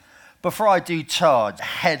Before I do charge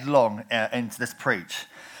headlong into this preach,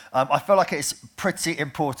 I feel like it's pretty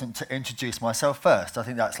important to introduce myself first. I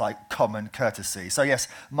think that's like common courtesy. So yes,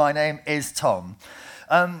 my name is Tom,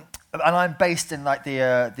 and I'm based in like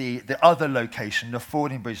the other location, the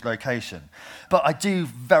Fordingbridge location. But I do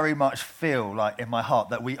very much feel like in my heart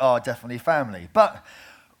that we are definitely family. But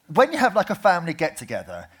when you have like a family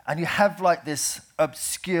get-together and you have like this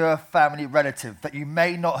obscure family relative that you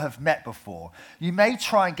may not have met before, you may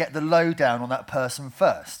try and get the lowdown on that person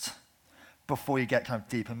first before you get kind of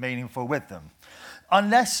deep and meaningful with them.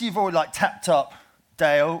 Unless you've already like tapped up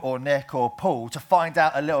Dale or Nick or Paul to find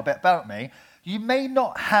out a little bit about me, you may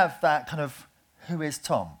not have that kind of who is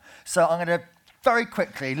Tom. So I'm going to very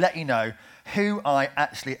quickly let you know who I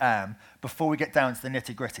actually am before we get down to the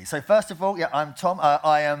nitty-gritty. So first of all, yeah, I'm Tom.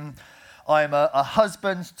 I'm a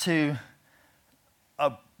husband to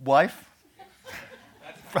a wife.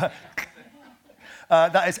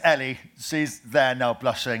 That is Ellie. She's there now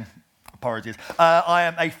blushing. Apologies. I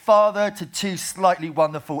am a father to two slightly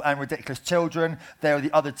wonderful and ridiculous children. There are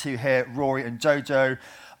the other two here, Rory and Jojo.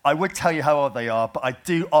 I would tell you how old they are, but I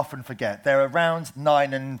do often forget. They're around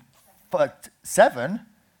 9 and 7.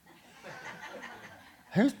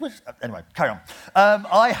 Anyway, carry on.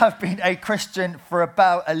 I have been a Christian for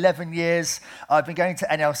about 11 years. I've been going to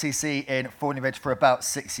NLCC in Fordingbridge for about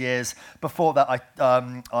 6 years. Before that,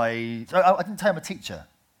 I didn't tell you I'm a teacher.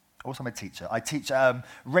 Also, I'm a teacher. I teach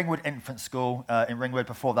Ringwood Infant School in Ringwood.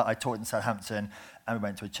 Before that, I taught in Southampton, and we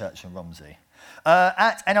went to a church in Romsey.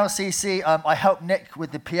 At NLCC, I help Nick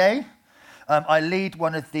with the PA. I lead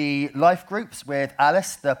one of the life groups with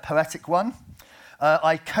Alice, the poetic one.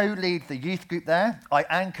 I co-lead the youth group there. I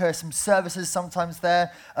anchor some services sometimes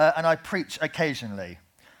there, and I preach occasionally.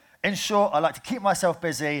 In short, I like to keep myself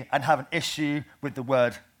busy and have an issue with the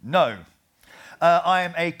word no. I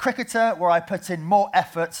am a cricketer where I put in more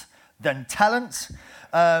effort than talent.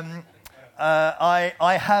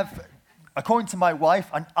 I have, according to my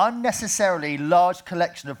wife, an unnecessarily large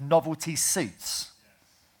collection of novelty suits.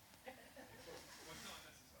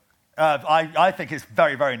 I think it's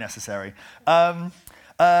very, very necessary.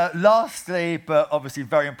 Lastly, but obviously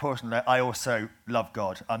very importantly, I also love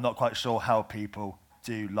God. I'm not quite sure how people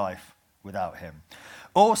do life without him.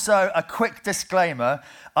 Also, a quick disclaimer,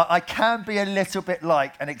 I can be a little bit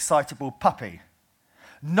like an excitable puppy.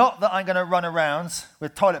 Not that I'm going to run around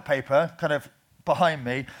with toilet paper kind of behind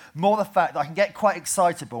me, more the fact that I can get quite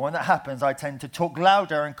excitable. When that happens, I tend to talk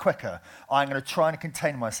louder and quicker. I'm going to try and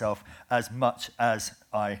contain myself as much as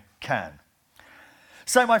I can.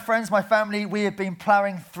 So my friends, my family, we have been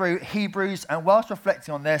ploughing through Hebrews, and whilst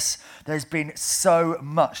reflecting on this, there's been so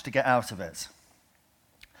much to get out of it.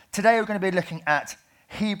 Today we're going to be looking at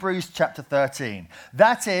Hebrews chapter 13.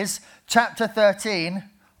 That is chapter 13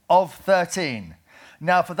 of 13.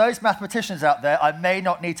 Now, for those mathematicians out there, I may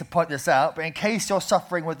not need to point this out, but in case you're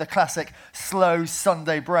suffering with the classic slow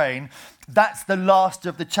Sunday brain, that's the last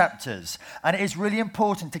of the chapters. And it is really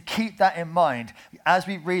important to keep that in mind as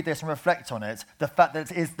we read this and reflect on it, the fact that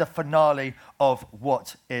it is the finale of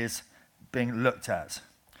what is being looked at.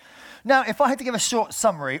 Now, if I had to give a short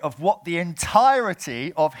summary of what the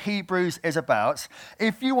entirety of Hebrews is about,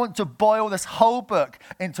 if you want to boil this whole book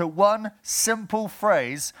into one simple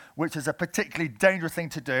phrase, which is a particularly dangerous thing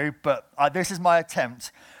to do, but this is my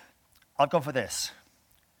attempt, I've gone for this.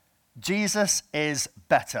 Jesus is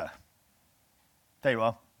better. There you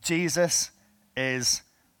are. Jesus is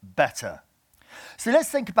better. So let's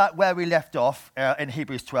think about where we left off in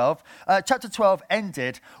Hebrews 12. Chapter 12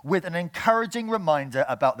 ended with an encouraging reminder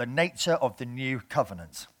about the nature of the new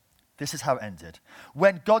covenant. This is how it ended.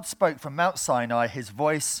 When God spoke from Mount Sinai, his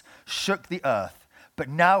voice shook the earth, but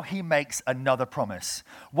now he makes another promise.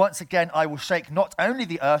 Once again, I will shake not only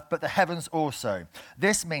the earth, but the heavens also.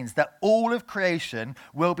 This means that all of creation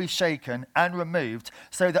will be shaken and removed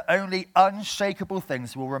so that only unshakable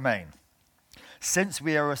things will remain. Since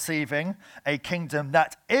we are receiving a kingdom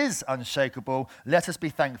that is unshakable, let us be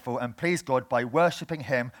thankful and please God by worshipping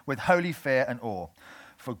him with holy fear and awe,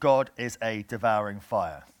 for God is a devouring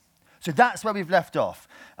fire. So that's where we've left off.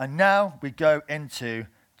 And now we go into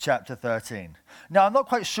chapter 13. Now, I'm not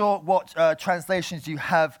quite sure what translations you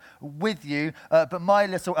have with you, but my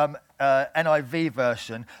little NIV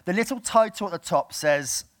version, the little title at the top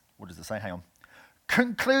says, what does it say? Hang on.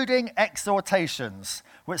 Concluding exhortations,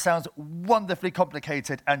 which sounds wonderfully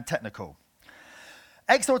complicated and technical.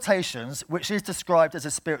 Exhortations, which is described as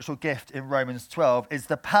a spiritual gift in Romans 12, is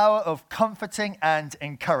the power of comforting and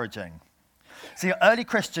encouraging. See, early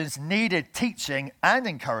Christians needed teaching and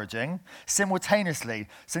encouraging simultaneously,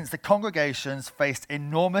 since the congregations faced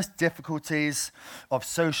enormous difficulties of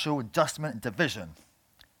social adjustment and division.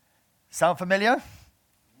 Sound familiar?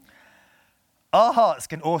 Our hearts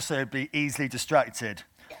can also be easily distracted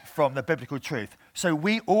from the biblical truth. So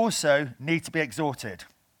we also need to be exhorted.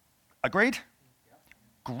 Agreed?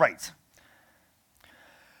 Great.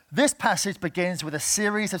 This passage begins with a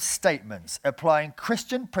series of statements applying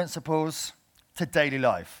Christian principles to daily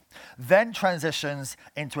life, then transitions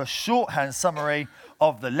into a shorthand summary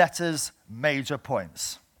of the letter's major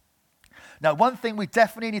points. Now, one thing we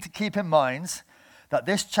definitely need to keep in mind that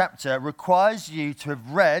this chapter requires you to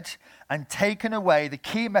have read and taken away the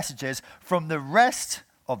key messages from the rest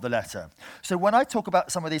of the letter. So when I talk about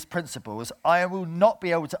some of these principles, I will not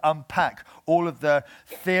be able to unpack all of the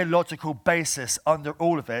theological basis under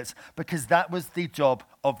all of it, because that was the job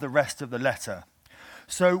of the rest of the letter.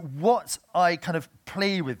 So what I kind of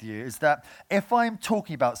plea with you is that if I'm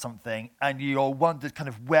talking about something and you all wondered kind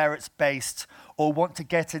of where it's based or want to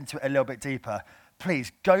get into it a little bit deeper,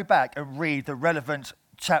 please go back and read the relevant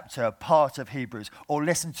chapter, part of Hebrews, or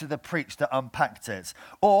listen to the preach that unpacked it,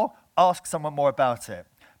 or ask someone more about it,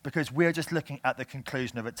 because we're just looking at the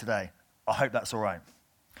conclusion of it today. I hope that's all right.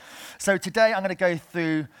 So today I'm going to go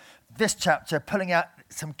through this chapter, pulling out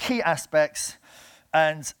some key aspects,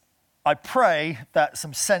 and I pray that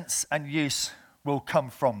some sense and use will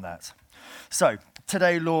come from that. So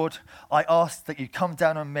today, Lord, I ask that you come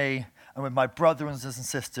down on me and with my brothers and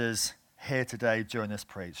sisters here today during this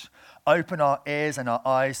preach. Open our ears and our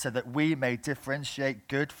eyes so that we may differentiate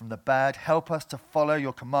good from the bad. Help us to follow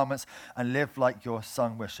your commandments and live like your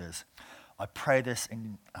Son wishes. I pray this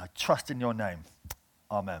and I trust in your name.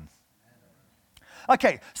 Amen.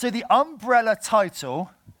 Okay, so the umbrella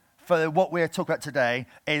title for what we're talking about today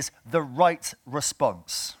is The Right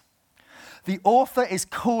Response. The author is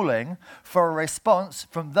calling for a response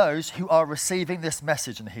from those who are receiving this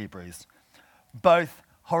message in Hebrews, both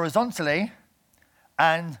horizontally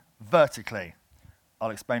and vertically.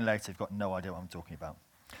 I'll explain later if you've got no idea what I'm talking about.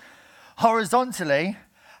 Horizontally,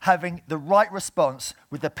 having the right response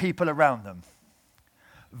with the people around them.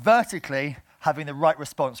 Vertically, having the right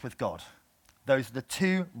response with God. Those are the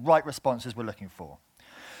two right responses we're looking for.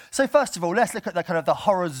 So first of all, let's look at the kind of the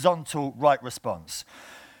horizontal right response.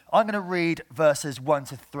 I'm going to read verses 1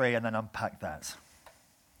 to 3 and then unpack that.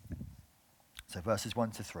 So verses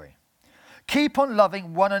 1 to 3. Keep on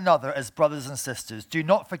loving one another as brothers and sisters. Do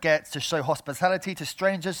not forget to show hospitality to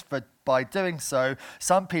strangers, for by doing so,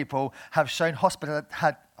 some people have shown hospitality.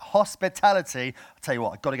 I'll tell you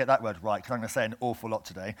what, I've got to get that word right because I'm going to say an awful lot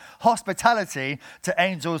today. Hospitality to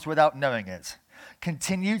angels without knowing it.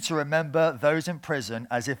 Continue to remember those in prison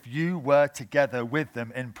as if you were together with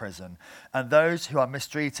them in prison, and those who are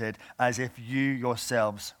mistreated as if you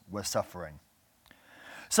yourselves were suffering.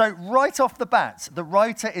 So right off the bat, the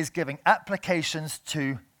writer is giving applications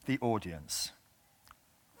to the audience.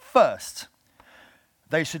 First,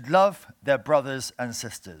 they should love their brothers and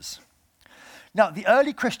sisters. Now, the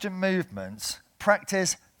early Christian movements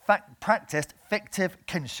practiced fictive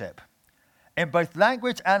kinship. In both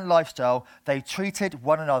language and lifestyle, they treated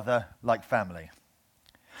one another like family.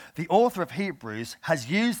 The author of Hebrews has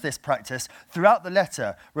used this practice throughout the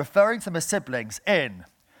letter, referring to them as siblings in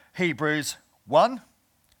Hebrews 1,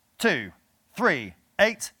 2, 3,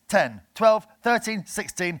 8, 10, 12, 13,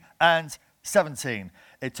 16, and 17.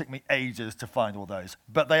 It took me ages to find all those,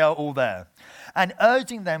 but they are all there. And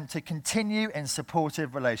urging them to continue in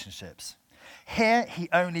supportive relationships. Here he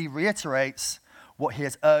only reiterates what he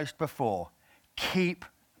has urged before. Keep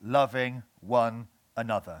loving one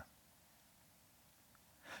another.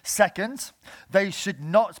 Second, they should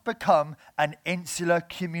not become an insular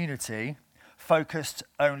community focused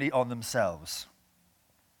only on themselves.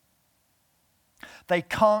 They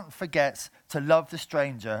can't forget to love the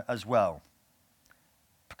stranger as well.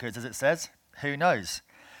 Because as it says, who knows?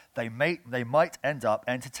 They might end up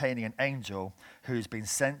entertaining an angel who's been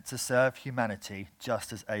sent to serve humanity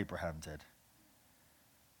just as Abraham did.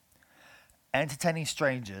 Entertaining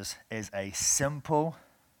strangers is a simple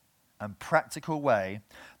and practical way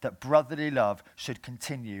that brotherly love should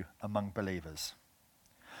continue among believers.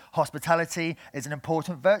 Hospitality is an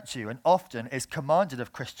important virtue and often is commanded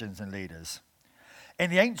of Christians and leaders. In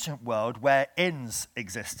the ancient world, where inns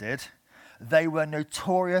existed, they were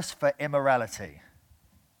notorious for immorality.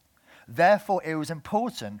 Therefore, it was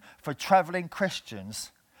important for traveling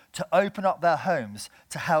Christians to open up their homes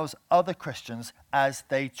to house other Christians as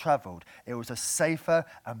they traveled. It was a safer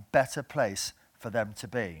and better place for them to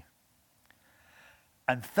be.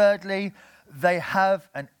 And thirdly, they have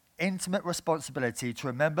an intimate responsibility to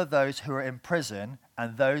remember those who are in prison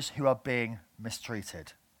and those who are being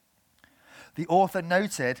mistreated. The author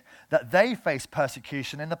noted that they faced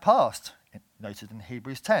persecution in the past, noted in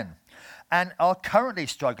Hebrews 10, and are currently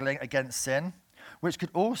struggling against sin, which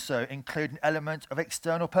could also include an element of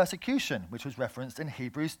external persecution, which was referenced in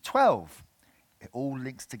Hebrews 12. It all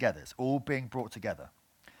links together. It's all being brought together.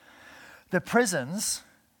 The prisons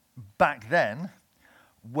back then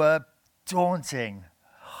were daunting,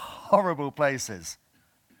 horrible places.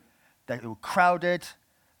 They were crowded,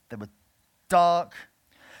 they were dark,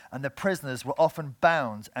 and the prisoners were often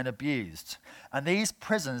bound and abused. And these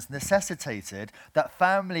prisons necessitated that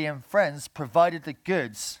family and friends provided the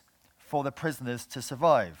goods for the prisoners to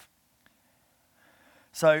survive.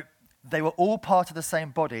 So they were all part of the same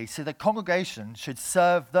body, so the congregation should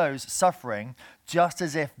serve those suffering just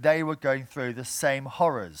as if they were going through the same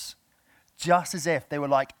horrors, just as if they were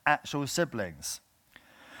like actual siblings.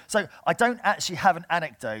 So I don't actually have an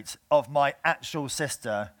anecdote of my actual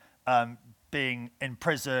sister being in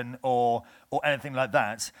prison or anything like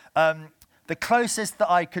that. The closest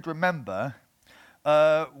that I could remember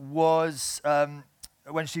was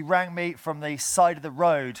when she rang me from the side of the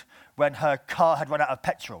road when her car had run out of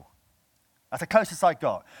petrol. That's the closest I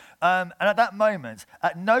got. And at that moment,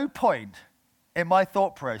 at no point in my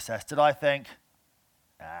thought process did I think,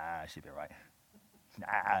 she'll be all right.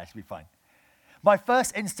 She'll be fine. My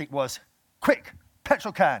first instinct was, quick,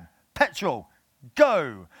 petrol can, petrol,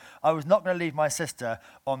 go. I was not going to leave my sister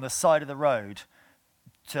on the side of the road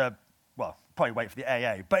to, well, probably wait for the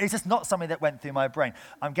AA. But it's just not something that went through my brain.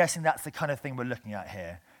 I'm guessing that's the kind of thing we're looking at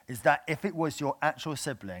here, is that if it was your actual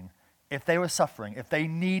sibling, if they were suffering, if they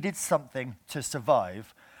needed something to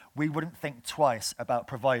survive, we wouldn't think twice about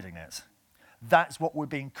providing it. That's what we're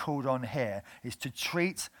being called on here, is to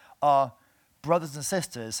treat our brothers and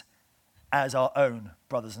sisters as our own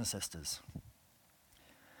brothers and sisters.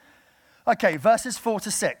 Okay, verses 4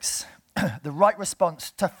 to 6, the right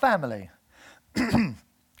response to family.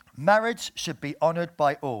 Marriage should be honoured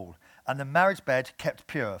by all, and the marriage bed kept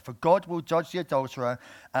pure, for God will judge the adulterer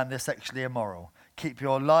and the sexually immoral. Keep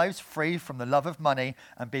your lives free from the love of money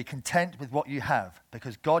and be content with what you have,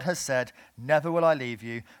 because God has said, never will I leave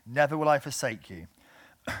you, never will I forsake you.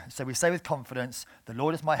 So we say with confidence, the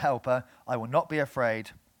Lord is my helper, I will not be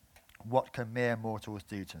afraid. What can mere mortals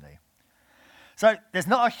do to me? So there's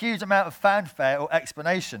not a huge amount of fanfare or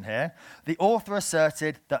explanation here. The author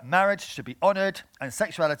asserted that marriage should be honoured and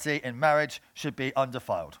sexuality in marriage should be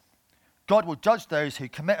undefiled. God will judge those who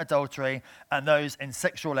commit adultery and those in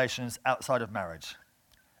sexual relations outside of marriage.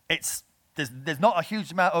 There's not a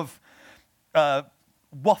huge amount of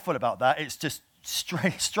waffle about that. It's just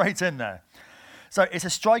straight in there. So it's a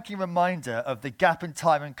striking reminder of the gap in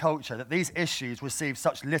time and culture that these issues receive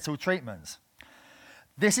such little treatment.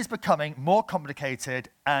 This is becoming more complicated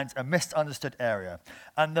and a misunderstood area.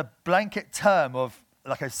 And the blanket term of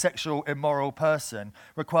like a sexual immoral person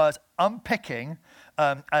requires unpicking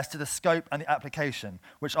as to the scope and the application,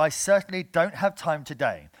 which I certainly don't have time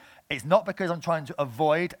today. It's not because I'm trying to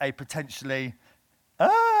avoid a potentially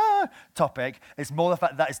topic. It's more the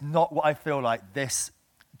fact that it's not what I feel like this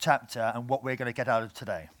chapter and what we're going to get out of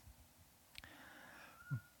today.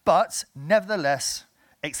 But nevertheless,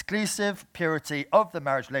 exclusive purity of the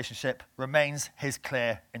marriage relationship remains his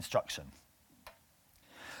clear instruction.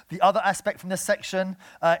 The other aspect from this section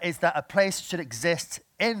is that a place should exist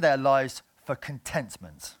in their lives for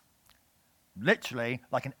contentment. Literally,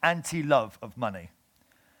 like an anti-love of money.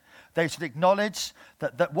 They should acknowledge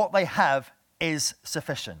that what they have is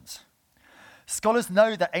sufficient. Scholars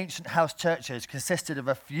know that ancient house churches consisted of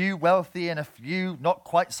a few wealthy and a few not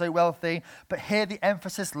quite so wealthy, but here the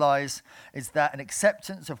emphasis lies is that an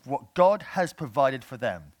acceptance of what God has provided for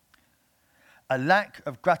them. A lack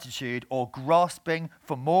of gratitude or grasping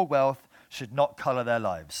for more wealth should not colour their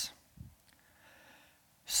lives.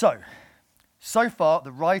 So far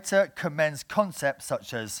the writer commends concepts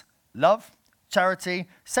such as love, charity,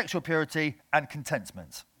 sexual purity, and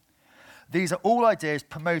contentment. These are all ideas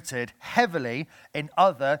promoted heavily in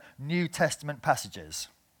other New Testament passages.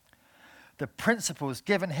 The principles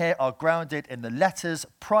given here are grounded in the letter's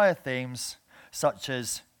prior themes, such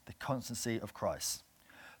as the constancy of Christ.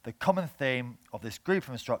 The common theme of this group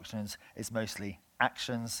of instructions is mostly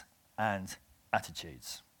actions and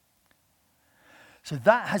attitudes. So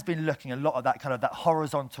that has been looking a lot at that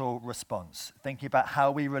horizontal response, thinking about how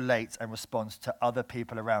we relate and respond to other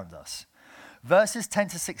people around us. Verses 10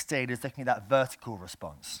 to 16 is looking at that vertical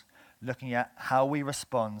response, looking at how we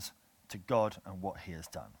respond to God and what he has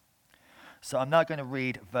done. So I'm now going to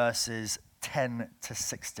read verses 10 to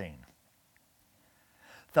 16.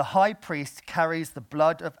 The high priest carries the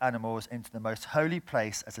blood of animals into the most holy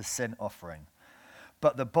place as a sin offering,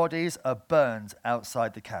 but the bodies are burned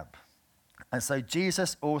outside the camp. And so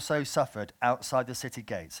Jesus also suffered outside the city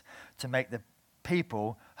gates to make the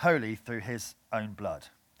people holy through his own blood.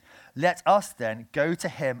 Let us then go to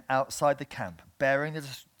him outside the camp, bearing the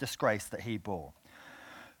disgrace that he bore.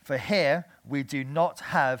 For here we do not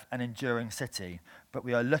have an enduring city, but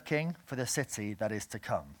we are looking for the city that is to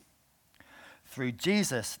come. Through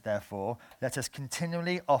Jesus, therefore, let us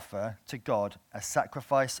continually offer to God a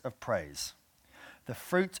sacrifice of praise, the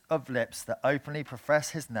fruit of lips that openly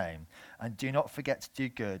profess his name, and do not forget to do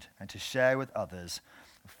good and to share with others,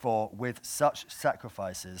 for with such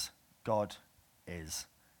sacrifices God is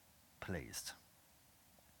pleased.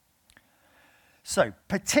 So,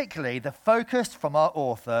 particularly the focus from our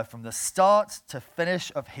author from the start to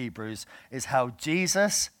finish of Hebrews is how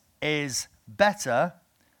Jesus is better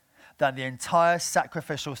than the entire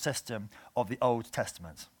sacrificial system of the Old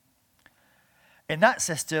Testament. In that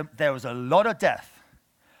system, there was a lot of death,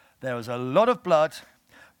 there was a lot of blood,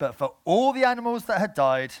 but for all the animals that had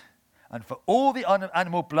died and for all the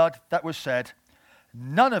animal blood that was shed,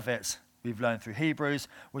 none of it, we've learned through Hebrews,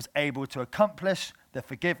 was able to accomplish the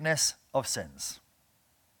forgiveness of sins.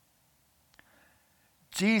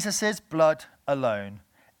 Jesus' blood alone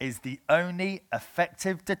is the only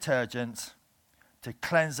effective detergent to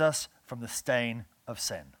cleanse us from the stain of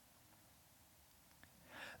sin.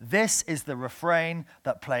 This is the refrain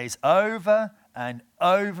that plays over and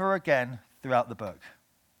over again throughout the book.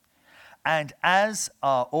 And as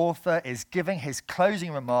our author is giving his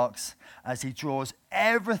closing remarks, as he draws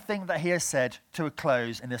everything that he has said to a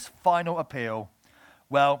close in this final appeal,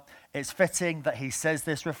 well, it's fitting that he says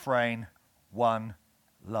this refrain one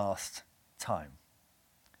last time.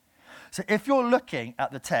 So if you're looking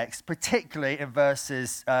at the text, particularly in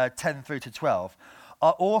verses 10 through to 12,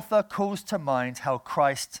 our author calls to mind how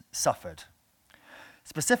Christ suffered.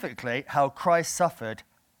 Specifically, how Christ suffered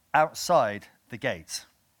outside the gate.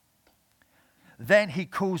 Then he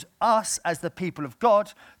calls us as the people of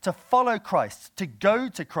God to follow Christ, to go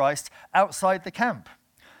to Christ outside the camp.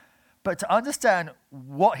 But to understand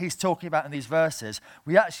what he's talking about in these verses,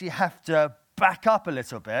 we actually have to back up a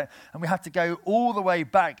little bit, and we have to go all the way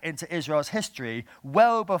back into Israel's history,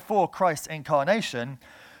 well before Christ's incarnation,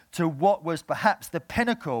 to what was perhaps the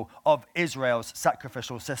pinnacle of Israel's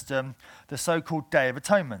sacrificial system, the so-called Day of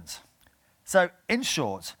Atonement. So, in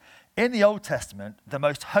short, in the Old Testament, the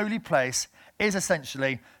most holy place is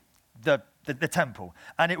essentially the temple.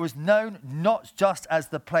 And it was known not just as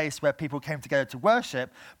the place where people came together to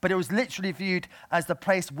worship, but it was literally viewed as the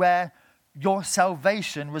place where your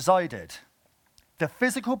salvation resided. The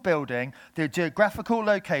physical building, the geographical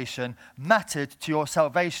location mattered to your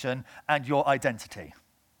salvation and your identity.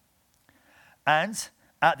 And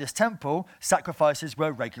at this temple, sacrifices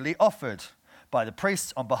were regularly offered by the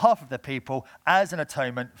priests on behalf of the people as an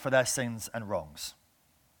atonement for their sins and wrongs.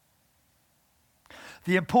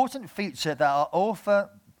 The important feature that our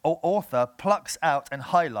author plucks out and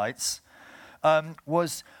highlights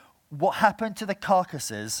was what happened to the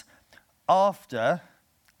carcasses after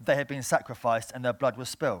they had been sacrificed and their blood was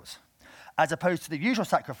spilled. As opposed to the usual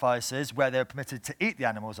sacrifices where they were permitted to eat the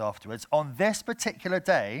animals afterwards, on this particular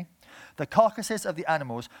day, the carcasses of the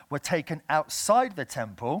animals were taken outside the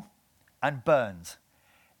temple and burned.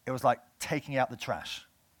 It was like taking out the trash.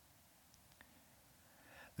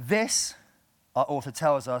 This, our author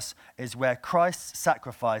tells us, is where Christ's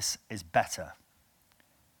sacrifice is better.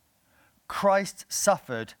 Christ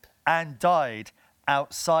suffered and died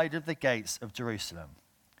outside of the gates of Jerusalem.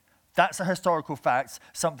 That's a historical fact,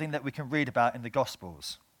 something that we can read about in the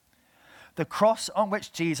Gospels. The cross on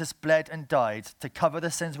which Jesus bled and died to cover the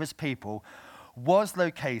sins of his people was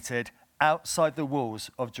located outside the walls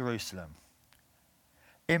of Jerusalem.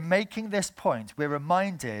 In making this point, we're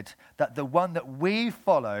reminded that the one that we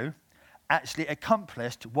follow actually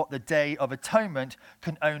accomplished what the Day of Atonement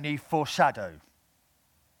can only foreshadow,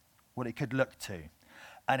 what it could look to.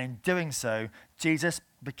 And in doing so, Jesus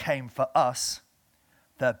became for us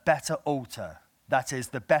the better altar, that is,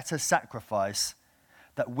 the better sacrifice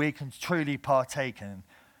that we can truly partake in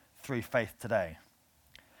through faith today.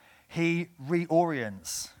 He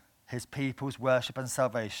reorients his people's worship and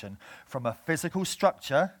salvation from a physical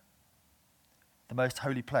structure, the most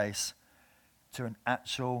holy place, to an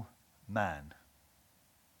actual man,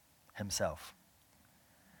 himself.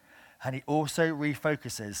 And he also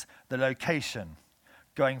refocuses the location,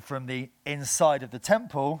 going from the inside of the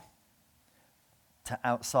temple to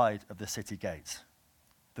outside of the city gates,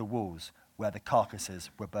 the walls where the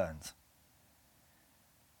carcasses were burned.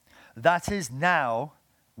 That is now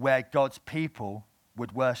where God's people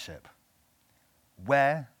would worship,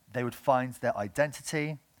 where they would find their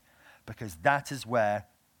identity, because that is where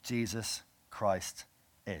Jesus Christ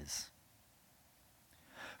is.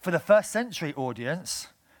 For the first century audience,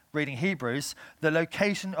 reading Hebrews, the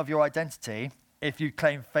location of your identity, if you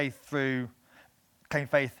claim faith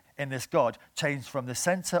in this God, changed from the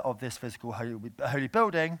center of this physical holy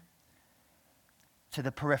building to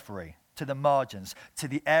the periphery, to the margins, to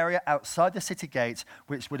the area outside the city gate,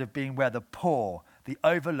 which would have been where the poor, the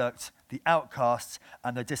overlooked, the outcasts,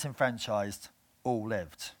 and the disenfranchised all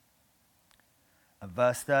lived. And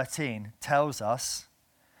verse 13 tells us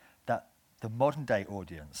that the modern day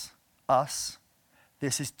audience, us,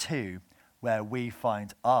 this is too where we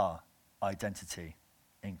find our identity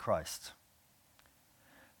in Christ.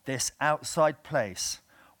 This outside place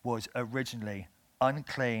was originally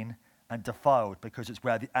unclean and defiled because it's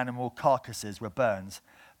where the animal carcasses were burned,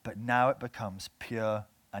 but now it becomes pure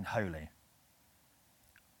and holy.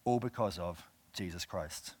 All because of Jesus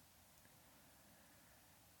Christ.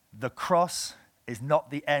 The cross is not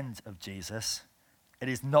the end of Jesus. It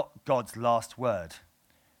is not God's last word.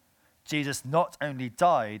 Jesus not only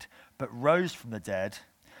died, but rose from the dead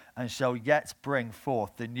and shall yet bring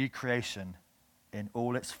forth the new creation in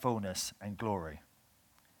all its fullness and glory.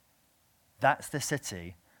 That's the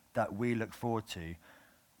city that we look forward to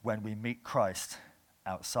when we meet Christ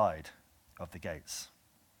outside of the gates.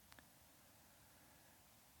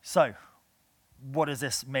 So, what does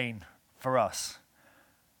this mean for us?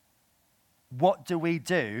 What do we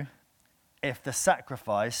do if the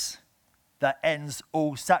sacrifice that ends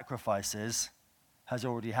all sacrifices has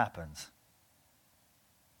already happened?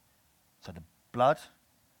 So the blood,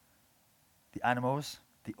 the animals,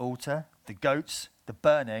 the altar, the goats, the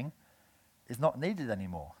burning is not needed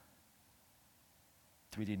anymore.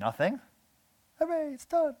 Do we do nothing? Hooray, it's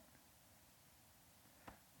done.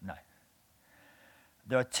 No.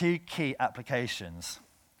 There are two key applications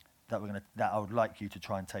that I would like you to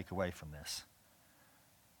try and take away from this.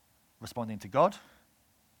 Responding to God,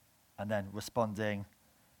 and then responding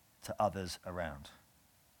to others around.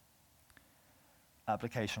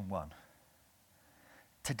 Application 1.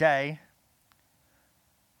 Today,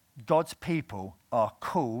 God's people are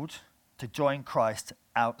called to join Christ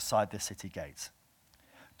outside the city gates,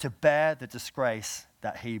 to bear the disgrace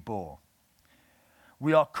that he bore.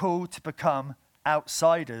 We are called to become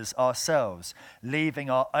outsiders ourselves, leaving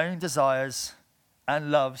our own desires and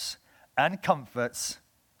loves and comforts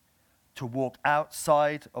to walk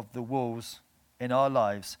outside of the walls in our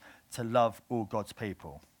lives to love all God's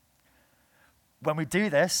people. When we do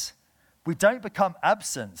this, we don't become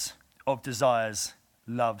absent of desires,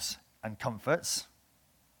 loves, and comforts,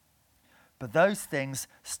 but those things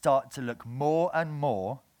start to look more and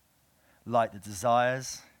more like the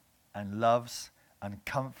desires and loves and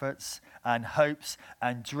comforts and hopes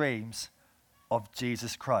and dreams of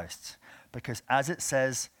Jesus Christ. Because as it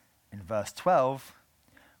says in verse 12,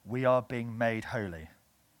 we are being made holy.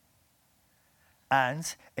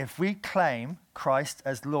 And if we claim Christ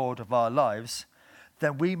as Lord of our lives,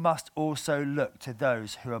 then we must also look to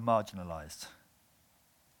those who are marginalized.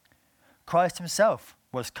 Christ himself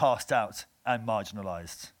was cast out and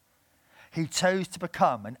marginalized. He chose to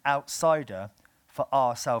become an outsider for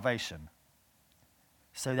our salvation,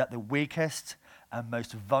 so that the weakest and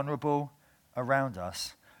most vulnerable around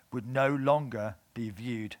us would no longer be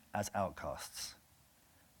viewed as outcasts,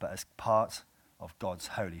 but as part of God's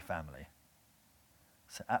holy family.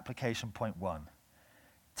 So application point 1,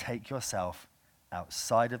 take yourself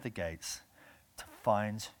outside of the gates to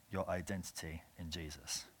find your identity in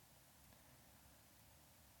Jesus.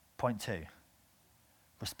 Point 2,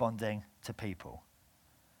 responding to people.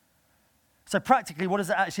 So practically, what does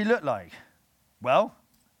it actually look like? Well,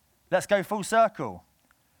 let's go full circle.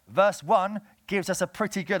 Verse 1 gives us a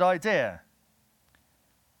pretty good idea.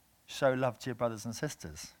 Show love to your brothers and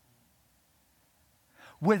sisters.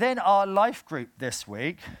 Within our life group this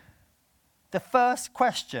week, the first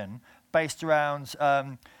question based around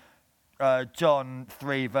John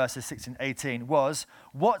 3 verses 16 and 18 was,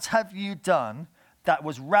 what have you done that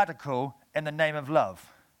was radical in the name of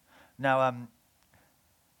love? Now,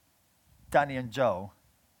 Danny and Joel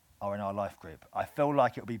are in our life group. I feel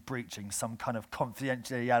like it would be breaching some kind of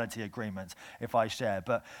confidentiality agreement if I share,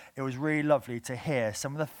 but it was really lovely to hear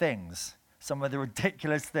some of the things, some of the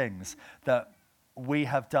ridiculous things that we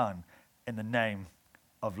have done in the name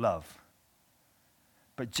of love.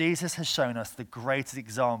 But Jesus has shown us the greatest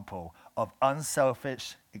example of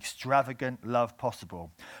unselfish, extravagant love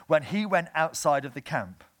possible when he went outside of the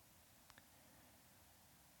camp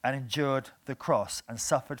and endured the cross and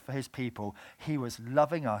suffered for his people. He was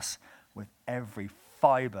loving us with every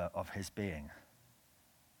fiber of his being.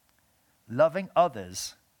 Loving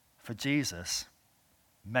others for Jesus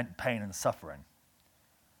meant pain and suffering.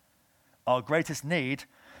 Our greatest need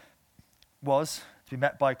was to be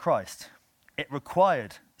met by Christ. It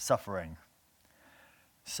required suffering.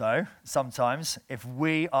 So sometimes if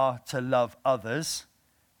we are to love others,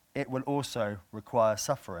 it will also require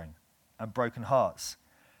suffering and broken hearts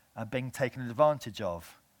and being taken advantage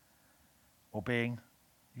of or being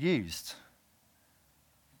used.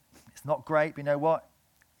 It's not great, but you know what?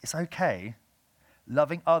 It's okay.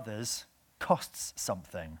 Loving others costs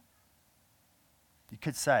something. You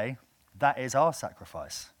could say that is our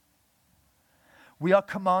sacrifice. We are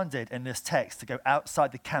commanded in this text to go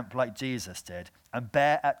outside the camp like Jesus did and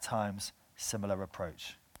bear at times similar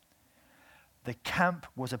reproach. The camp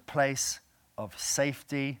was a place of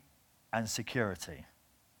safety and security.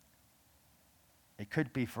 It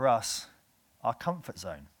could be for us our comfort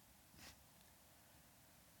zone.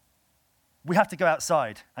 We have to go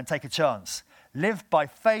outside and take a chance. Live by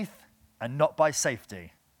faith and not by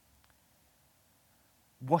safety.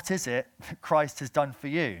 What is it that Christ has done for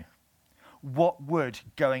you? What would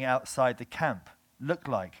going outside the camp look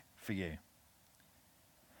like for you?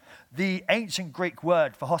 The ancient Greek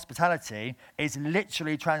word for hospitality is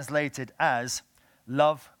literally translated as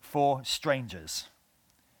love for strangers.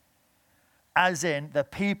 As in the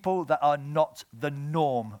people that are not the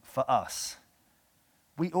norm for us.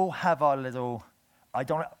 We all have our little, I'm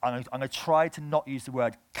going to try to not use the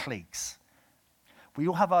word cliques. We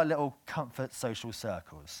all have our little comfort social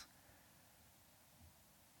circles.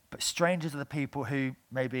 But strangers are the people who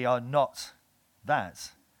maybe are not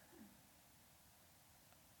that.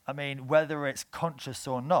 I mean, whether it's conscious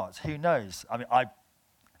or not, who knows? I mean,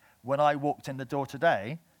 when I walked in the door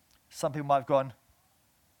today, some people might have gone,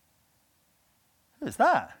 who's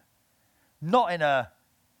that? Not in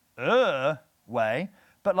a way,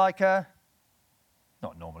 but like a,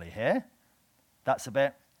 not normally here. That's a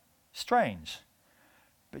bit strange.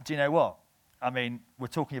 But do you know what? I mean, we're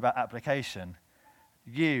talking about application.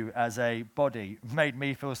 You as a body made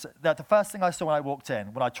me feel, that the first thing I saw when I walked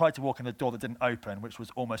in, when I tried to walk in the door that didn't open, which was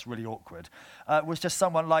almost really awkward, was just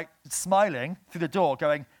someone like smiling through the door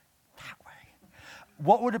going, that way.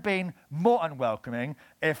 What would have been more unwelcoming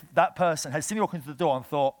if that person had seen me walking through the door and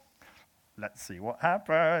thought, let's see what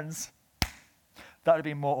happens. That would have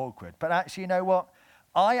been more awkward. But actually, you know what?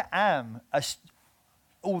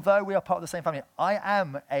 Although we are part of the same family, I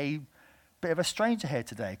am a bit of a stranger here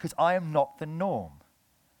today because I am not the norm.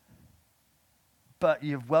 But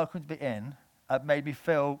you've welcomed me in, made me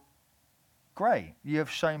feel great. You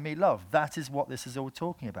have shown me love. That is what this is all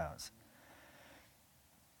talking about.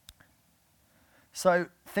 So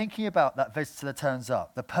thinking about that visitor that turns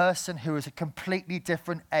up, the person who is a completely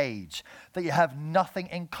different age, that you have nothing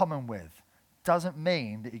in common with, doesn't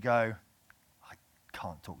mean that you go, I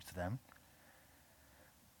can't talk to them.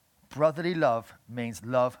 Brotherly love means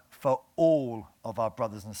love for all of our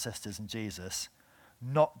brothers and sisters in Jesus,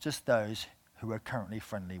 not just those who we're currently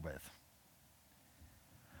friendly with.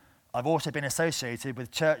 I've also been associated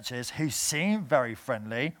with churches who seem very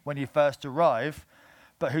friendly when you first arrive,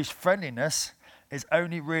 but whose friendliness is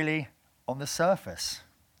only really on the surface.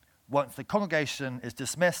 Once the congregation is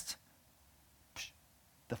dismissed,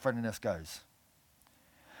 the friendliness goes.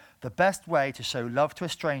 The best way to show love to a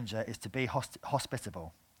stranger is to be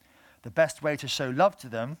hospitable. The best way to show love to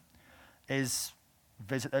them is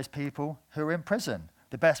visit those people who are in prison.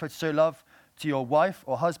 The best way to show love to your wife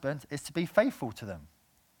or husband is to be faithful to them.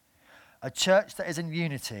 A church that is in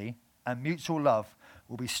unity and mutual love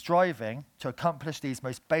will be striving to accomplish these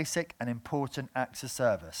most basic and important acts of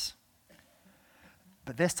service.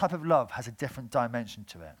 But this type of love has a different dimension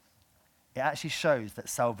to it. It actually shows that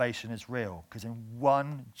salvation is real, because in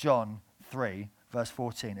 1 John 3, verse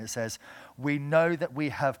 14, it says, we know that we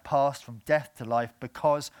have passed from death to life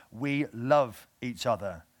because we love each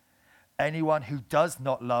other. Anyone who does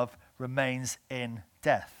not love remains in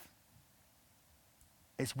death.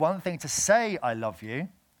 It's one thing to say, I love you.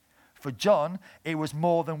 For John, it was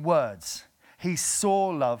more than words. He saw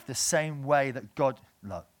love the same way that God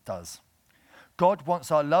does. God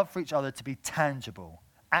wants our love for each other to be tangible.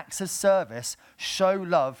 Acts of service show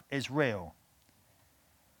love is real.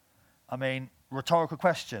 I mean, rhetorical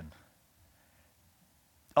question.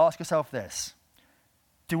 Ask yourself this.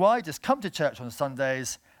 Do I just come to church on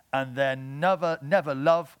Sundays and then never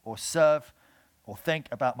love or serve or think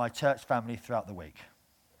about my church family throughout the week?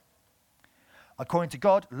 According to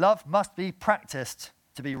God, love must be practiced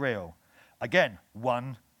to be real. Again,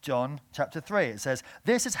 1 John chapter 3, it says,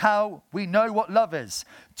 this is how we know what love is.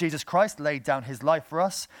 Jesus Christ laid down his life for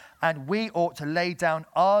us, and we ought to lay down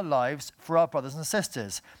our lives for our brothers and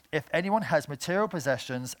sisters. If anyone has material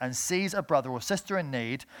possessions and sees a brother or sister in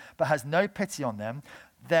need, but has no pity on them,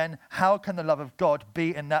 then how can the love of God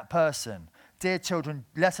be in that person? Dear children,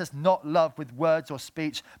 let us not love with words or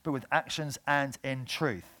speech, but with actions and in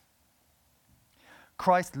truth.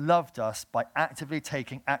 Christ loved us by actively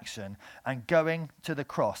taking action and going to the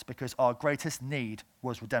cross because our greatest need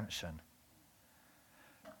was redemption.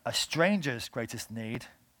 A stranger's greatest need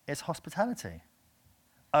is hospitality.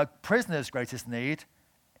 A prisoner's greatest need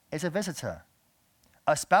is a visitor.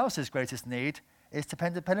 A spouse's greatest need is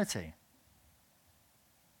dependability.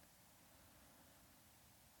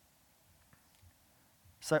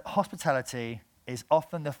 So hospitality is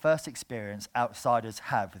often the first experience outsiders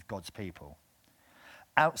have with God's people.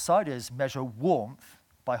 Outsiders measure warmth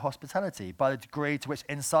by hospitality, by the degree to which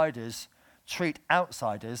insiders treat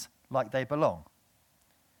outsiders like they belong.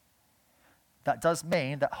 That does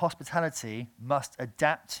mean that hospitality must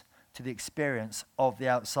adapt to the experience of the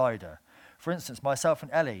outsider. For instance, myself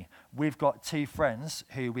and Ellie, we've got two friends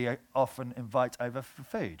who we often invite over for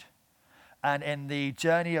food. And in the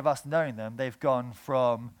journey of us knowing them, they've gone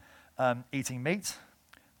from eating meat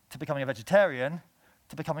to becoming a vegetarian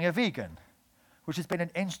to becoming a vegan, which has been an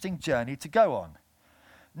interesting journey to go on.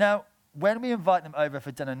 Now, when we invite them over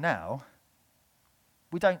for dinner now,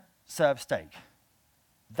 we don't serve steak.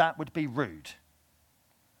 That would be rude.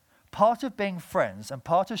 Part of being friends and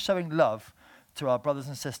part of showing love to our brothers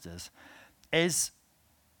and sisters is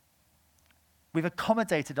we've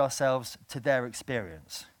accommodated ourselves to their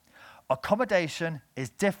experience. Accommodation is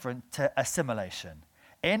different to assimilation.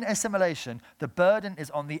 In assimilation, the burden is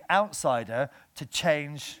on the outsider to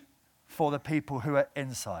change for the people who are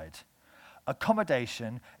inside.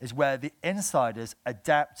 Accommodation is where the insiders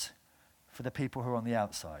adapt for the people who are on the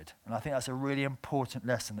outside. And I think that's a really important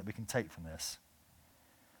lesson that we can take from this.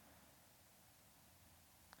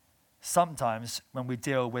 Sometimes when we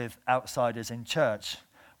deal with outsiders in church,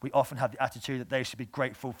 we often have the attitude that they should be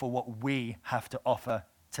grateful for what we have to offer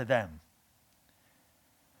to them.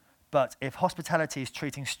 But if hospitality is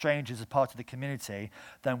treating strangers as part of the community,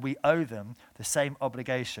 then we owe them the same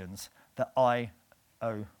obligations that I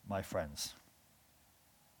owe my friends.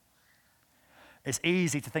 It's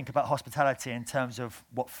easy to think about hospitality in terms of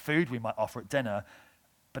what food we might offer at dinner,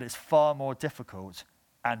 but it's far more difficult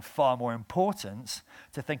and far more important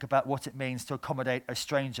to think about what it means to accommodate a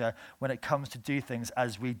stranger when it comes to do things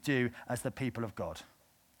as we do as the people of God.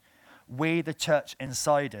 We, the church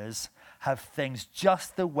insiders, have things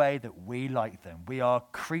just the way that we like them. We are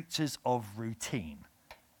creatures of routine.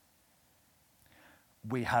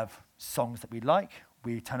 We have songs that we like,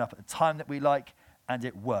 we turn up at the time that we like, and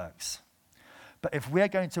it works. But if we're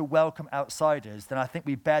going to welcome outsiders, then I think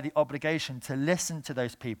we bear the obligation to listen to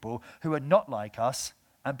those people who are not like us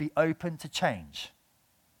and be open to change.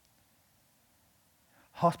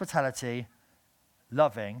 Hospitality,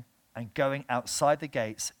 loving, and going outside the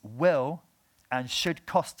gates will and should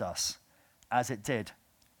cost us, as it did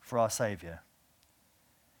for our Saviour.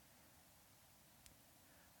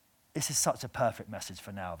 This is such a perfect message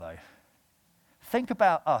for now, though. Think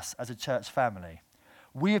about us as a church family.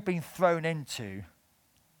 We have been thrown into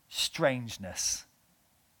strangeness.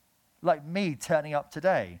 Like me turning up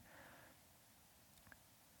today.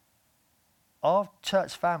 Our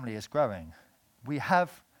church family is growing. We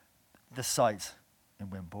have the site in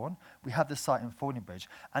Wimborne. We have the site in Fordingbridge.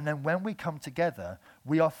 And then when we come together,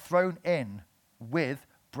 we are thrown in with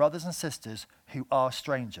brothers and sisters who are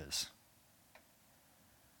strangers.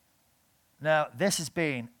 Now, this has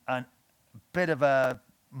been a bit of a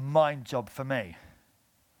mind job for me.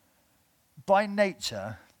 By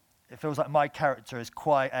nature, it feels like my character is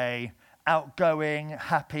quite a outgoing,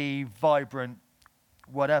 happy, vibrant,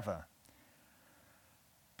 whatever.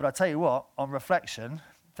 But I tell you what, on reflection,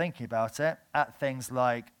 thinking about it, at things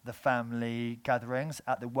like the family gatherings,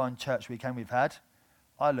 at the one church weekend we've had,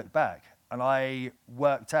 I look back and I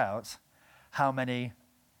worked out how many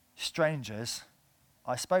strangers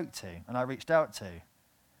I spoke to and I reached out to.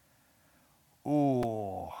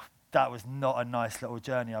 Ooh, that was not a nice little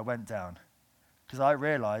journey I went down, because I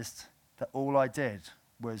realized that all I did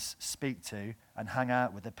was speak to and hang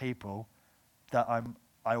out with the people that I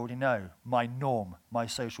already know, my norm, my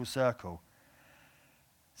social circle.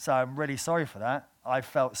 So I'm really sorry for that. I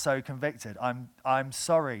felt so convicted. I'm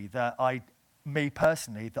sorry that me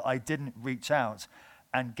personally, that I didn't reach out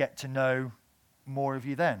and get to know more of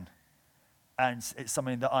you then. And it's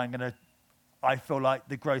something that I feel like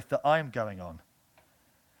the growth that I'm going on.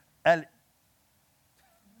 That's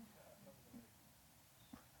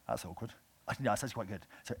awkward. Yeah, that's actually quite good.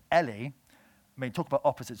 So Ellie, talk about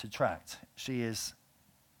opposites attract. She is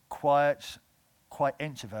quiet, quite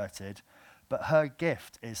introverted, but her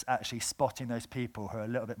gift is actually spotting those people who are a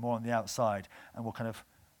little bit more on the outside and will kind of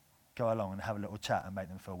go along and have a little chat and make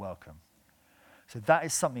them feel welcome. So that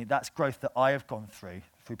is something, that's growth that I have gone through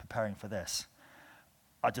preparing for this.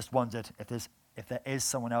 I just wondered if there is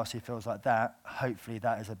someone else who feels like that, hopefully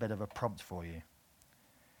that is a bit of a prompt for you.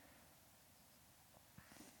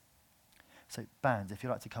 So band, if you'd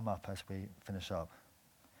like to come up as we finish up.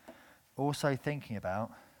 Also thinking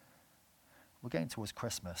about, we're getting towards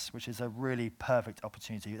Christmas, which is a really perfect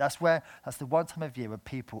opportunity. That's the one time of year where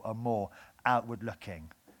people are more outward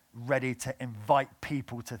looking, ready to invite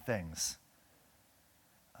people to things.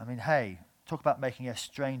 I mean, hey, talk about making a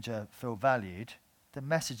stranger feel valued. The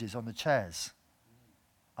messages on the chairs.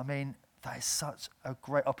 I mean, that is such a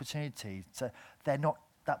great opportunity.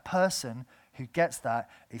 That person who gets that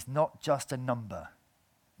is not just a number,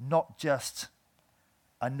 not just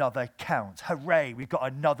another count. Hooray, we've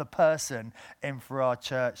got another person in for our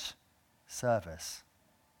church service.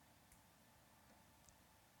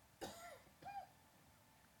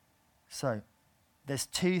 So, there's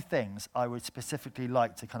two things I would specifically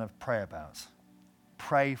like to kind of pray about.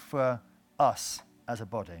 Pray for us as a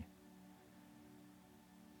body.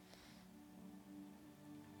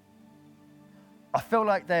 I feel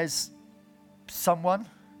like there's someone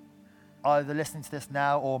either listening to this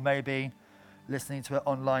now or maybe listening to it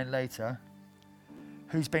online later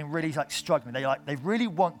who's been really struggling. They really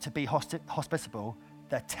want to be hospitable.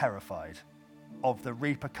 They're terrified of the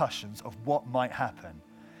repercussions of what might happen.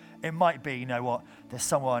 It might be, there's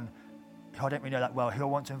someone who I don't really know that well who I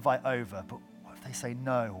want to invite over, but what if they say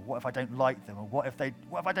no? Or what if I don't like them? Or what if I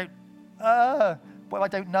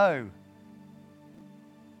don't know?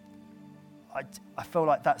 I feel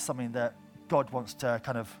like that's something that God wants to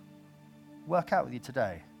kind of work out with you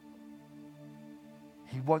today.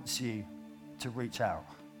 He wants you to reach out.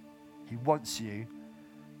 He wants you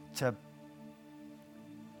to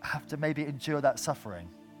have to maybe endure that suffering,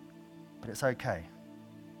 but it's okay.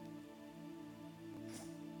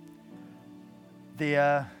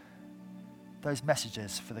 Those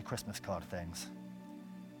messages for the Christmas card things.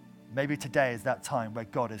 Maybe today is that time where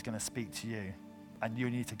God is going to speak to you and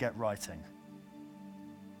you need to get writing.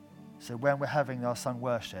 So when we're having our sung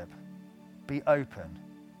worship, be open.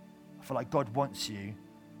 I feel like God wants you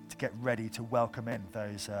to get ready to welcome in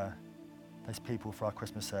those people for our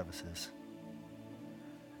Christmas services.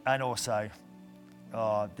 And also,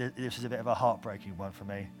 this is a bit of a heartbreaking one for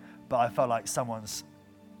me, but I felt like someone's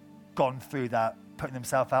gone through that, putting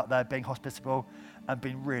themselves out there, being hospitable, and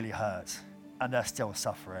been really hurt, and they're still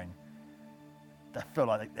suffering. They feel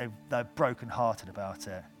like they're brokenhearted about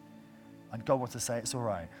it. And God wants to say, it's all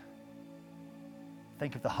right.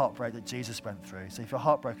 Think of the heartbreak that Jesus went through. So if you're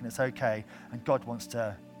heartbroken, it's okay, and God wants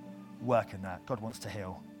to work in that. God wants to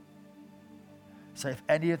heal. So if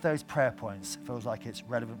any of those prayer points feels like it's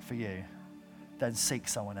relevant for you, then seek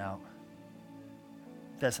someone out.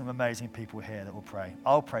 There's some amazing people here that will pray.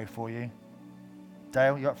 I'll pray for you.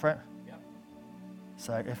 Dale, you up for it? Yeah.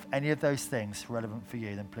 So if any of those things are relevant for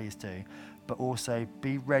you, then please do. But also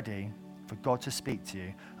be ready for God to speak to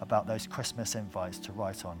you about those Christmas invites to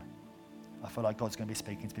write on. I feel like God's going to be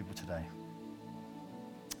speaking to people today.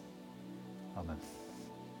 Amen.